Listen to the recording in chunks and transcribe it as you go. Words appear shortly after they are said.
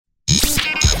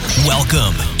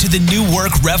Welcome to the New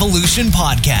Work Revolution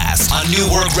podcast on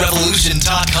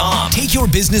newworkrevolution.com. Take your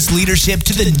business leadership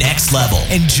to the next level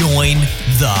and join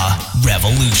the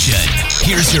revolution.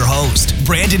 Here's your host,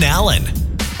 Brandon Allen.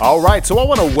 All right, so I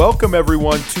want to welcome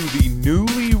everyone to the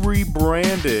newly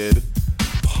rebranded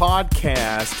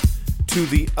podcast, to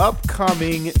the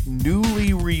upcoming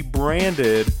newly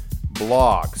rebranded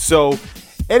blog. So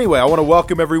anyway, I want to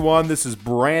welcome everyone. This is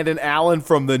Brandon Allen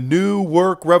from the New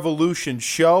Work Revolution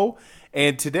show.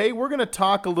 And today we're going to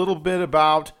talk a little bit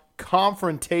about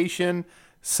confrontation,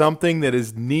 something that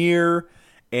is near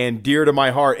and dear to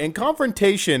my heart. And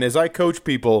confrontation, as I coach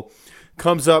people,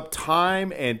 comes up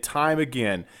time and time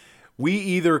again. We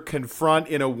either confront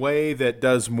in a way that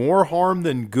does more harm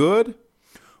than good,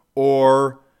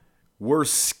 or we're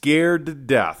scared to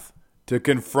death to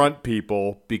confront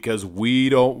people because we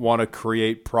don't want to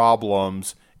create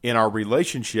problems in our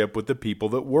relationship with the people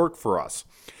that work for us.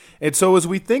 And so as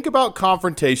we think about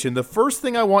confrontation, the first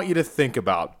thing I want you to think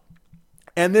about,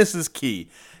 and this is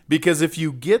key, because if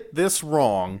you get this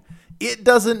wrong, it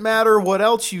doesn't matter what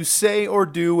else you say or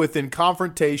do within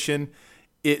confrontation,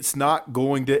 it's not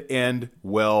going to end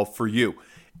well for you.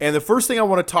 And the first thing I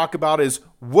want to talk about is,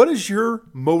 what is your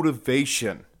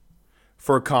motivation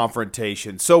for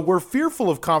confrontation? So we're fearful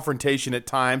of confrontation at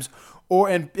times,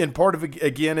 and part of it,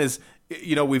 again, is,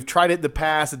 you know, we've tried it in the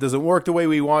past. It doesn't work the way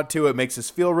we want to. It makes us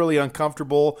feel really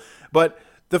uncomfortable. But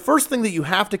the first thing that you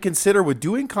have to consider with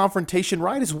doing confrontation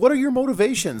right is, what are your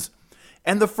motivations?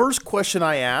 And the first question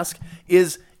I ask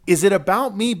is it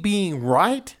about me being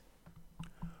right?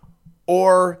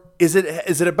 Or is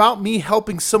it about me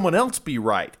helping someone else be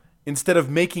right instead of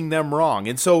making them wrong?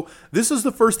 And so this is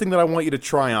the first thing that I want you to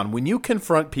try on. When you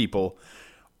confront people,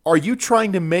 are you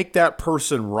trying to make that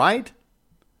person right?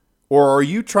 Or are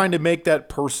you trying to make that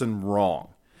person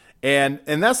wrong? And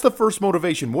that's the first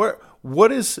motivation.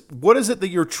 What is it that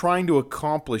you're trying to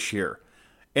accomplish here?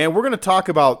 And we're going to talk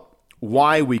about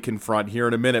why we confront here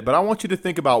in a minute, but I want you to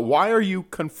think about, why are you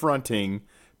confronting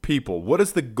people? What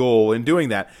is the goal in doing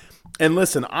that? And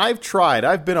listen, I've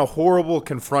been a horrible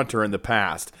confronter in the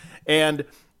past. And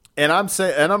I'm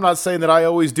not saying that I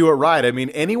always do it right. I mean,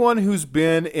 anyone who's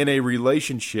been in a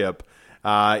relationship,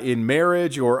 in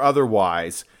marriage or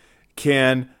otherwise,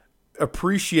 can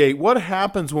appreciate what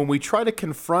happens when we try to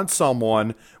confront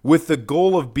someone with the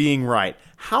goal of being right.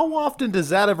 How often does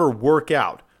that ever work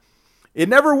out? It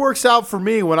never works out for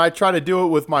me when I try to do it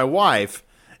with my wife,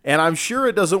 and I'm sure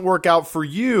it doesn't work out for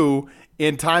you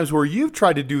in times where you've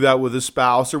tried to do that with a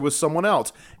spouse or with someone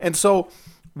else. And so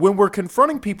when we're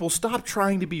confronting people, stop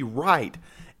trying to be right,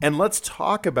 and let's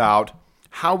talk about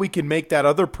how we can make that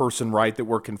other person right that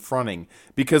we're confronting.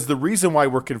 Because the reason why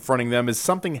we're confronting them is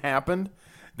something happened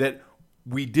that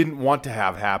we didn't want to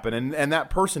have happen, and that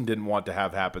person didn't want to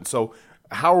have happen. So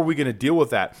how are we going to deal with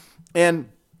that? And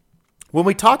when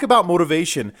we talk about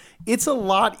motivation, it's a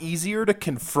lot easier to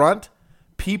confront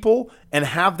people and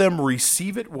have them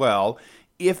receive it well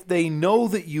if they know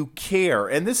that you care.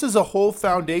 And this is a whole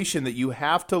foundation that you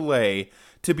have to lay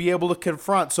to be able to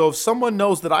confront. So if someone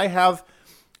knows that I have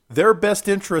their best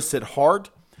interests at heart,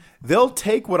 they'll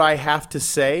take what I have to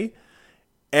say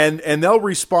and they'll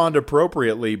respond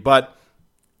appropriately. But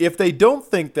if they don't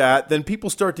think that, then people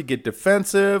start to get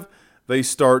defensive. They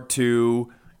start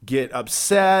to get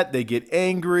upset. They get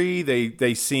angry.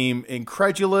 They seem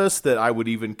incredulous that I would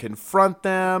even confront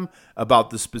them about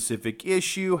the specific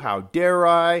issue. How dare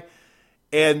I?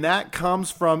 And that comes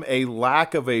from a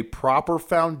lack of a proper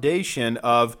foundation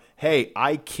of, hey,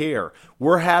 I care.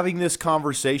 We're having this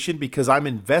conversation because I'm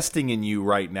investing in you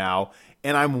right now,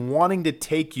 and I'm wanting to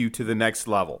take you to the next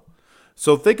level.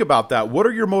 So think about that. What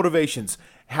are your motivations?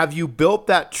 Have you built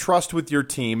that trust with your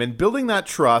team? And building that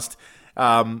trust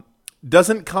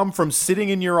doesn't come from sitting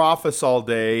in your office all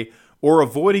day or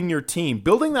avoiding your team.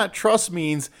 Building that trust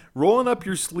means rolling up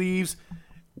your sleeves,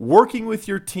 working with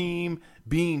your team,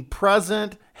 being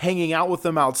present, hanging out with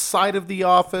them outside of the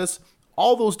office.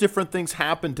 All those different things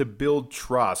happen to build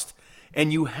trust.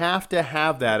 And you have to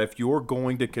have that if you're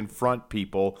going to confront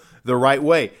people the right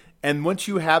way. And once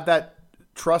you have that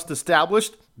trust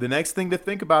established, the next thing to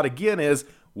think about again is,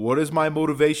 what is my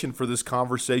motivation for this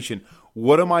conversation?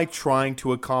 What am I trying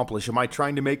to accomplish? Am I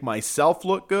trying to make myself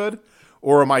look good?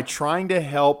 Or am I trying to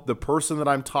help the person that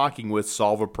I'm talking with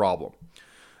solve a problem?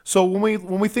 So when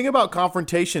we think about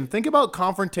confrontation, think about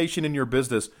confrontation in your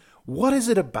business. What is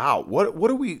it about?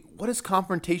 What is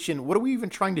confrontation? What are we even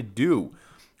trying to do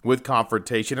with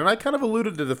confrontation? And I kind of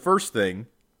alluded to the first thing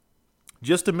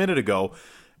just a minute ago.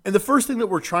 And the first thing that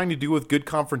we're trying to do with good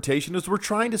confrontation is we're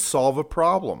trying to solve a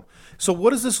problem. So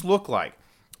what does this look like?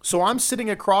 So I'm sitting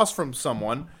across from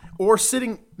someone, or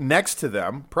sitting next to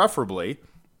them, preferably,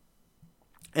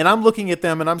 and I'm looking at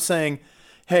them and I'm saying,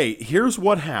 hey, here's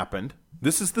what happened.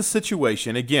 This is the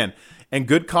situation. Again, and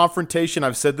good confrontation,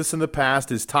 I've said this in the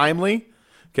past, is timely.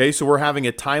 Okay, so we're having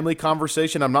a timely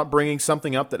conversation. I'm not bringing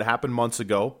something up that happened months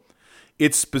ago.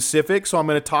 It's specific, so I'm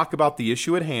going to talk about the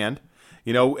issue at hand.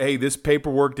 Hey, this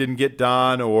paperwork didn't get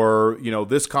done, or,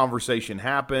 this conversation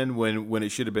happened when it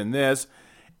should have been this.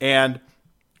 And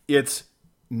it's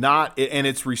not, and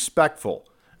it's respectful.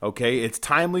 Okay, it's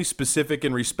timely, specific,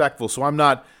 and respectful. So I'm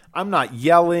not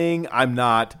yelling. I'm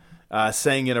not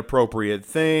saying inappropriate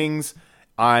things.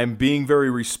 I'm being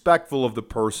very respectful of the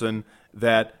person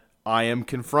that I am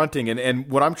confronting. And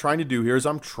what I'm trying to do here is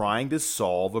I'm trying to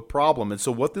solve a problem. And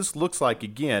so what this looks like,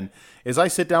 again, is I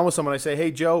sit down with someone, I say,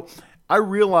 hey, Joe, I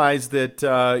realize that,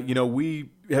 we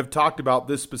have talked about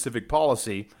this specific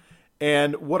policy.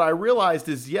 And what I realized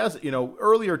is, yes,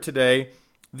 earlier today,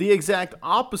 the exact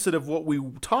opposite of what we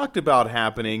talked about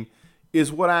happening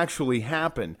is what actually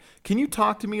happened. Can you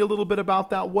talk to me a little bit about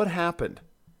that? What happened?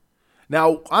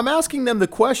 Now, I'm asking them the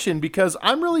question because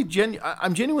I'm really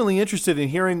I'm genuinely interested in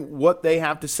hearing what they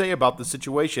have to say about the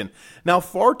situation. Now,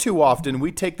 far too often,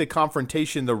 we take the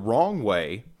confrontation the wrong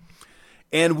way,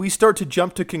 and we start to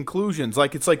jump to conclusions.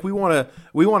 It's like we want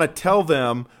to tell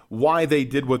them why they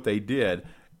did what they did.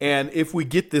 And if we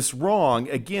get this wrong,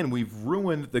 again, we've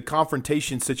ruined the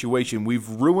confrontation situation. We've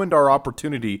ruined our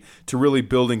opportunity to really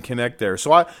build and connect there.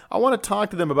 So I want to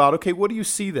talk to them about, okay, what do you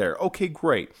see there? Okay,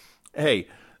 great. Hey,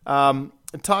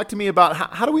 talk to me about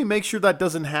how do we make sure that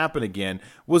doesn't happen again?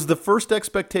 Was the first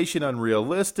expectation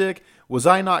unrealistic? Was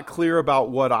I not clear about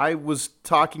what I was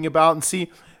talking about? And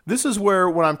see, this is where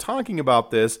when I'm talking about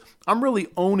this, I'm really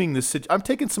owning this. I'm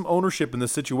taking some ownership in the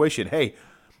situation. Hey,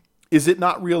 is it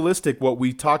not realistic what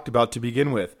we talked about to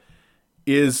begin with?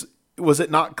 Was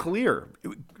it not clear?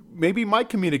 Maybe my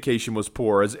communication was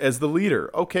poor as the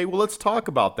leader. Okay, well, let's talk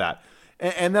about that.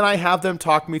 And then I have them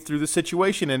talk me through the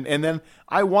situation. And then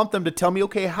I want them to tell me,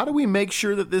 okay, how do we make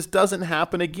sure that this doesn't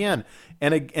happen again?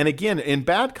 And again, in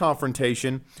bad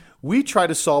confrontation, we try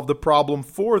to solve the problem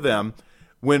for them,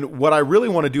 when what I really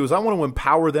want to do is I want to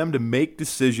empower them to make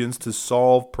decisions to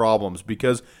solve problems.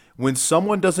 Because when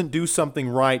someone doesn't do something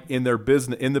right in their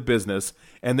business,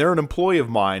 and they're an employee of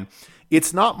mine,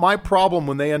 it's not my problem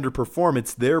when they underperform.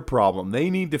 It's their problem.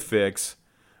 They need to fix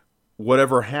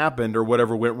whatever happened or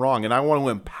whatever went wrong, and I want to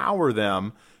empower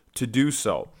them to do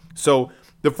so. So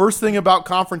the first thing about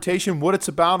confrontation, what it's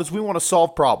about, is we want to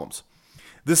solve problems.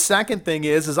 The second thing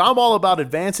is I'm all about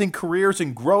advancing careers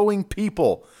and growing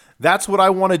people. That's what I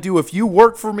want to do. If you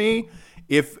work for me,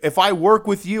 If I work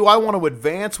with you, I want to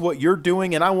advance what you're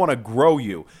doing and I want to grow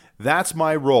you. That's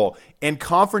my role. And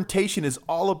confrontation is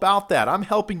all about that. I'm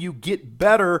helping you get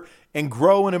better and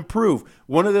grow and improve.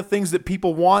 One of the things that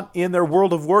people want in their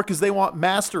world of work is they want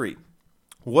mastery.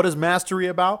 What is mastery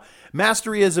about?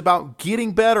 Mastery is about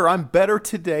getting better. I'm better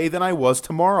today than I was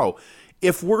tomorrow.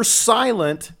 If we're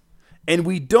silent and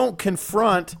we don't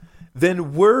confront,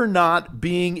 then we're not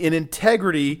being in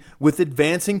integrity with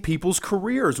advancing people's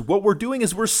careers. What we're doing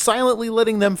is we're silently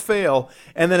letting them fail.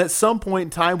 And then at some point in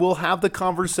time, we'll have the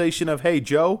conversation of, hey,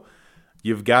 Joe,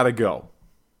 you've got to go.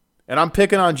 And I'm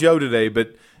picking on Joe today,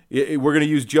 but we're going to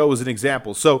use Joe as an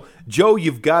example. So, Joe,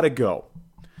 you've got to go.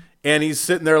 And he's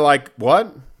sitting there like,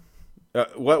 what?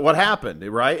 What happened,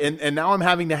 right? And now I'm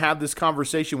having to have this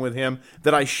conversation with him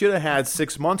that I should have had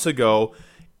 6 months ago,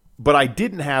 but I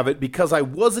didn't have it because I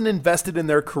wasn't invested in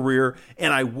their career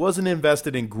and I wasn't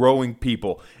invested in growing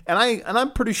people. And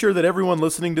I'm pretty sure that everyone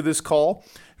listening to this call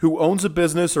who owns a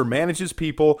business or manages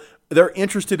people, they're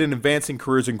interested in advancing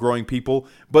careers and growing people,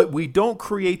 but we don't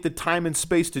create the time and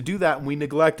space to do that and we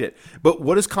neglect it. But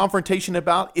what is confrontation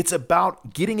about? It's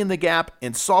about getting in the gap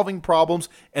and solving problems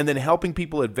and then helping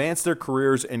people advance their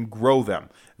careers and grow them.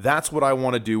 That's what I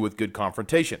want to do with good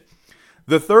confrontation.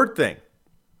 The third thing,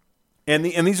 and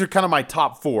these are kind of my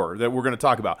top four that we're going to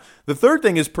talk about. The third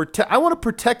thing is I want to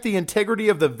protect the integrity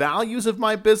of the values of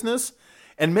my business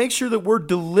and make sure that we're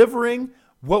delivering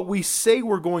what we say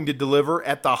we're going to deliver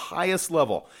at the highest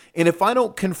level. And if I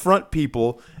don't confront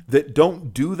people that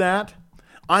don't do that,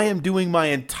 I am doing my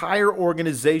entire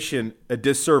organization a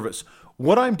disservice.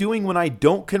 What I'm doing when I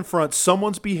don't confront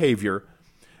someone's behavior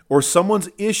or someone's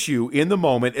issue in the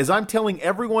moment is I'm telling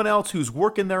everyone else who's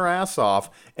working their ass off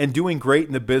and doing great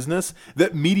in the business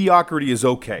that mediocrity is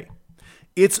okay.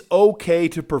 It's okay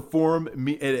to perform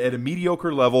at a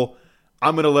mediocre level.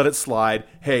 I'm going to let it slide.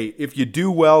 Hey, if you do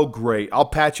well, great. I'll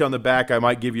pat you on the back. I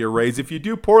might give you a raise. If you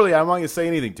do poorly, I'm not going to say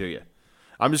anything to you.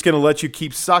 I'm just going to let you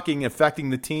keep sucking, affecting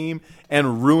the team,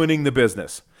 and ruining the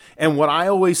business. And what I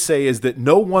always say is that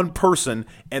no one person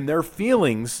and their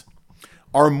feelings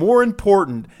are more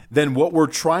important than what we're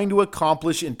trying to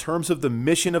accomplish in terms of the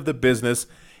mission of the business.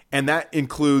 And that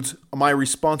includes my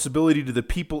responsibility to the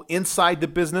people inside the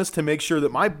business to make sure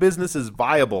that my business is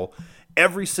viable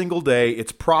every single day.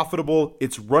 It's profitable.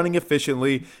 It's running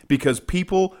efficiently because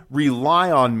people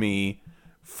rely on me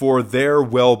for their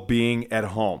well-being at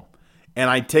home. And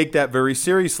I take that very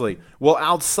seriously. Well,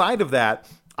 outside of that,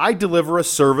 I deliver a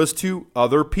service to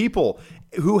other people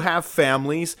who have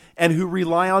families and who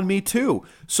rely on me too.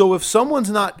 So if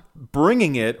someone's not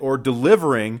bringing it or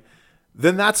delivering,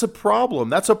 then that's a problem.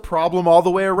 That's a problem all the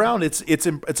way around. It's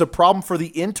a problem for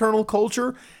the internal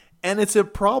culture, and it's a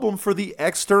problem for the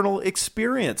external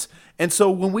experience. And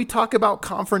so when we talk about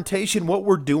confrontation, what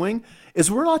we're doing is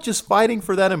we're not just fighting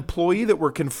for that employee that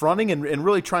we're confronting and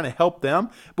really trying to help them,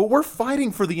 but we're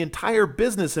fighting for the entire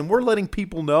business, and we're letting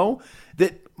people know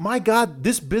that, my God,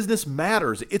 this business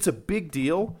matters. It's a big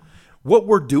deal. What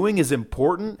we're doing is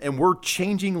important, and we're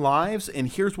changing lives, and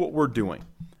here's what we're doing.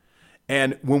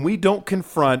 And when we don't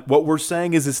confront, what we're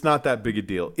saying is it's not that big a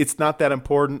deal. It's not that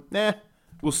important.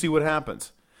 We'll see what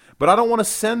happens. But I don't want to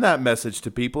send that message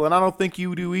to people, and I don't think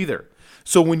you do either.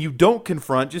 So when you don't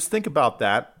confront, just think about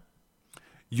that.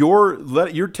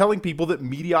 You're telling people that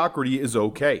mediocrity is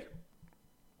okay.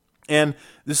 And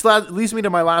this leads me to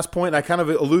my last point. I kind of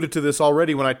alluded to this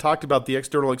already when I talked about the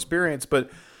external experience. But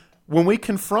when we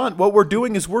confront, what we're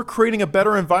doing is we're creating a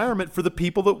better environment for the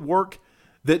people that work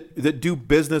that do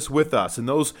business with us. And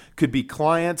those could be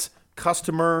clients,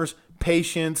 customers,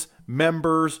 patients,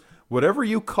 members, whatever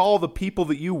you call the people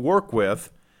that you work with.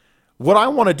 What I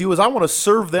want to do is I want to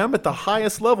serve them at the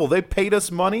highest level. They paid us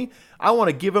money. I want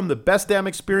to give them the best damn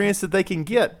experience that they can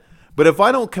get. But if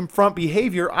I don't confront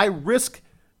behavior, I risk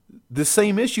the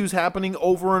same issues happening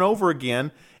over and over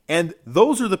again. And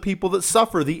those are the people that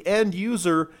suffer. The end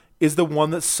user is the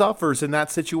one that suffers in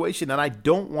that situation. And I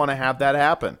don't want to have that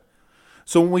happen.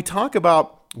 So when we talk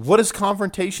about what is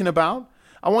confrontation about,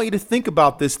 I want you to think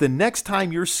about this the next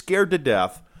time you're scared to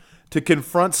death to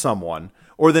confront someone,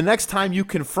 or the next time you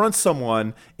confront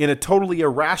someone in a totally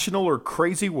irrational or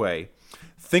crazy way.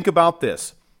 Think about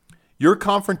this. Your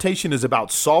confrontation is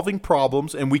about solving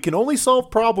problems, and we can only solve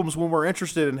problems when we're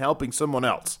interested in helping someone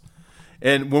else.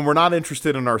 And when we're not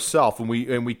interested in ourselves, and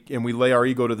we lay our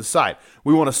ego to the side.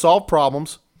 We want to solve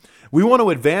problems. We want to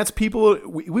advance people.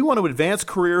 We want to advance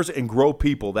careers and grow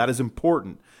people. That is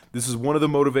important. This is one of the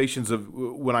motivations of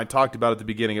when I talked about at the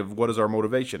beginning of what is our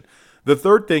motivation. The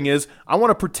third thing is I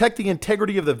want to protect the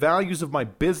integrity of the values of my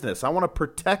business. I want to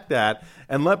protect that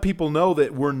and let people know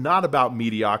that we're not about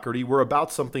mediocrity. We're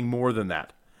about something more than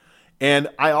that. And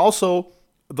the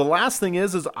last thing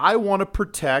is I want to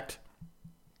protect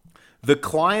the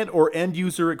client or end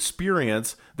user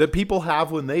experience that people have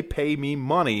when they pay me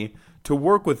money to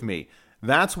work with me.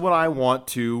 That's what I want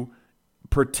to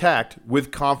protect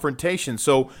with confrontation.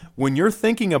 So when you're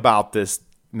thinking about this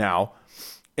now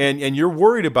and you're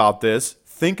worried about this,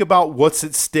 think about what's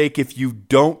at stake if you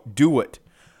don't do it.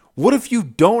 What if you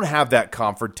don't have that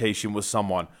confrontation with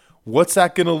someone? What's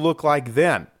that going to look like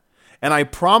then? And I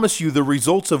promise you the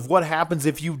results of what happens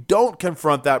if you don't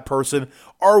confront that person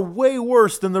are way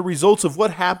worse than the results of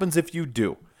what happens if you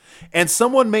do. And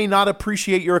someone may not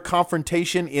appreciate your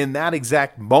confrontation in that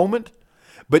exact moment,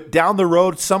 but down the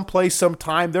road, someplace,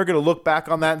 sometime, they're going to look back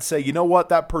on that and say, you know what,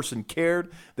 that person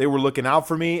cared. They were looking out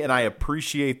for me, and I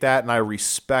appreciate that, and I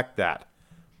respect that.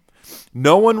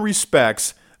 No one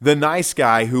respects the nice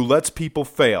guy who lets people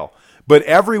fail, but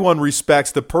everyone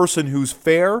respects the person who's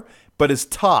fair but is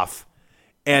tough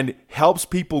and helps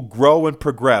people grow and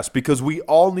progress, because we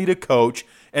all need a coach,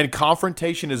 and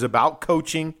confrontation is about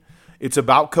coaching. It's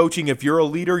about coaching. If you're a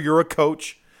leader, you're a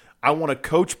coach. I want to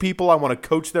coach people. I want to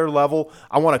coach their level.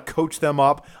 I want to coach them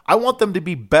up. I want them to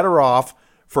be better off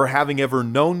for having ever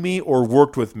known me or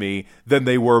worked with me than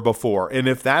they were before. And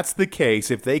if that's the case,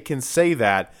 if they can say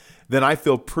that, then I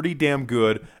feel pretty damn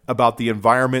good about the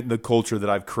environment and the culture that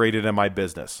I've created in my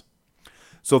business.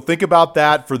 So think about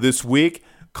that for this week.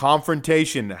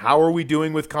 Confrontation. How are we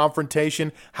doing with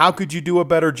confrontation? How could you do a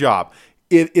better job?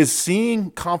 Is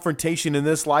seeing confrontation in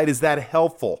this light, is that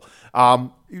helpful?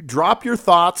 Drop your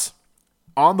thoughts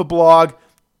on the blog,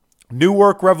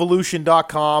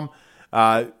 newworkrevolution.com.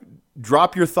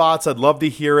 Drop your thoughts. I'd love to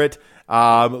hear it.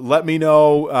 Let me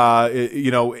know,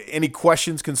 any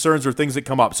questions, concerns, or things that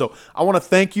come up. So I want to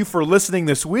thank you for listening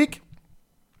this week.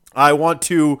 I want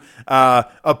to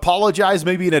apologize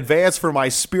maybe in advance for my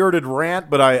spirited rant,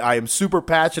 but I am super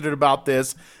passionate about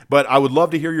this. But I would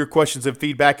love to hear your questions and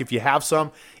feedback if you have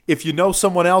some. If you know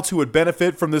someone else who would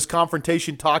benefit from this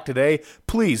confrontation talk today,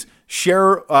 please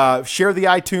share the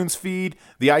iTunes feed,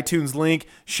 the iTunes link,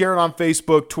 share it on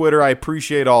Facebook, Twitter. I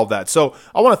appreciate all of that. So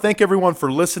I want to thank everyone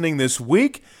for listening this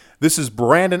week. This is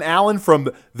Brandon Allen from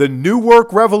the New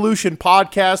Work Revolution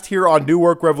podcast here on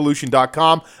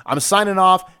newworkrevolution.com. I'm signing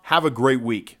off. Have a great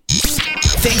week.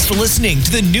 Thanks for listening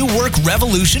to the New Work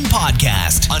Revolution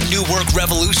podcast on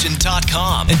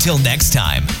newworkrevolution.com. Until next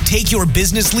time, take your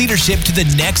business leadership to the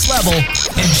next level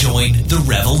and join the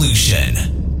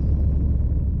revolution.